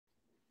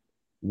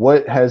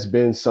what has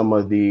been some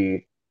of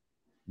the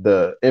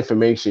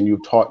information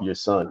you've taught your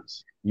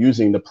sons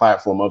using the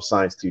platform of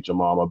Science Teacher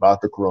Mom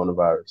about the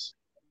coronavirus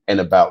and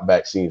about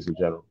vaccines in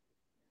general?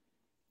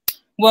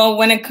 Well,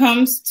 when it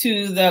comes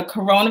to the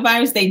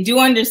coronavirus, they do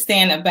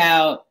understand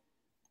about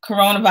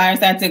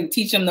coronavirus. I had to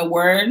teach them the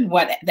word,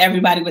 what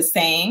everybody was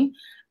saying.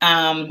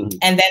 And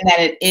then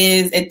that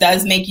it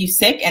does make you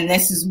sick. And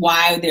this is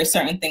why there's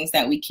certain things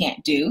that we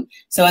can't do.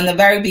 So in the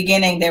very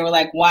beginning, they were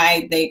like,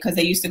 because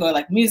they used to go to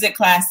like music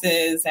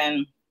classes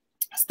and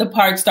the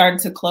park started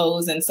to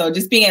close. And so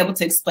just being able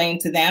to explain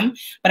to them,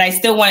 but I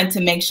still wanted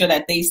to make sure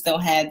that they still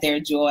had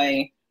their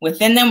joy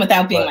within them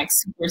without being like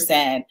super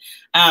sad.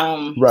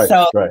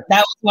 So that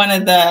was one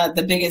of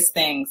the biggest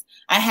things.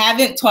 I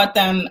haven't taught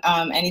them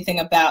anything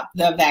about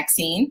the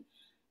vaccine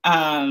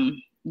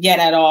yet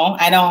at all.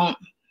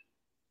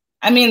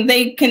 I mean,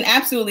 they can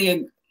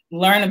absolutely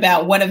learn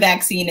about what a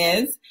vaccine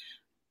is,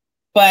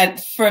 but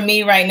for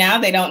me right now,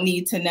 they don't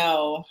need to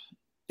know.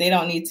 They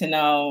don't need to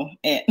know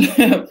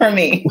it for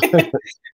me.